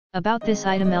About this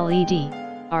item LED,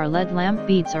 our LED lamp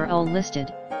beads are all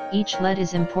listed, each LED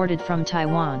is imported from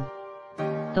Taiwan.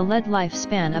 The LED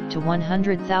lifespan up to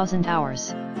 100,000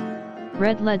 hours.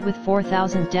 Red LED with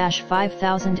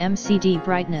 4000-5000 MCD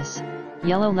brightness,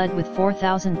 yellow LED with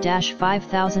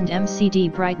 4000-5000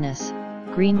 MCD brightness,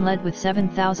 green LED with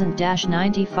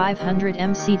 7000-9500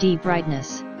 MCD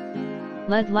brightness.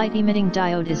 LED light emitting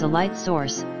diode is a light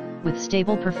source, with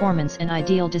stable performance and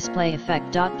ideal display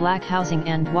effect. Black housing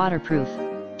and waterproof,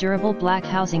 durable black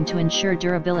housing to ensure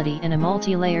durability, and a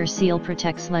multi-layer seal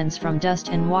protects lens from dust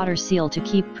and water. Seal to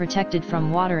keep protected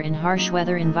from water in harsh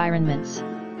weather environments.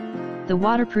 The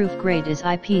waterproof grade is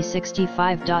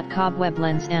IP65. Cobweb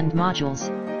lens and modules,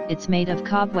 it's made of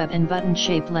cobweb and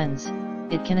button-shaped lens,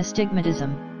 it can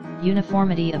astigmatism,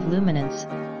 uniformity of luminance,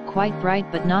 quite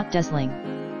bright but not dazzling.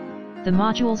 The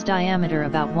module's diameter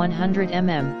about 100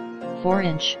 mm,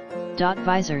 4-inch,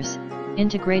 visors,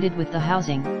 integrated with the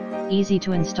housing, easy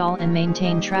to install and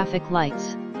maintain traffic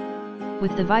lights.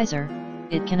 With the visor,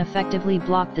 it can effectively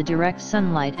block the direct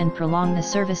sunlight and prolong the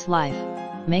service life,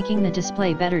 making the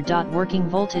display better. Working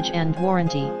voltage and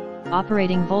warranty,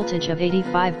 operating voltage of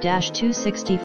 85-265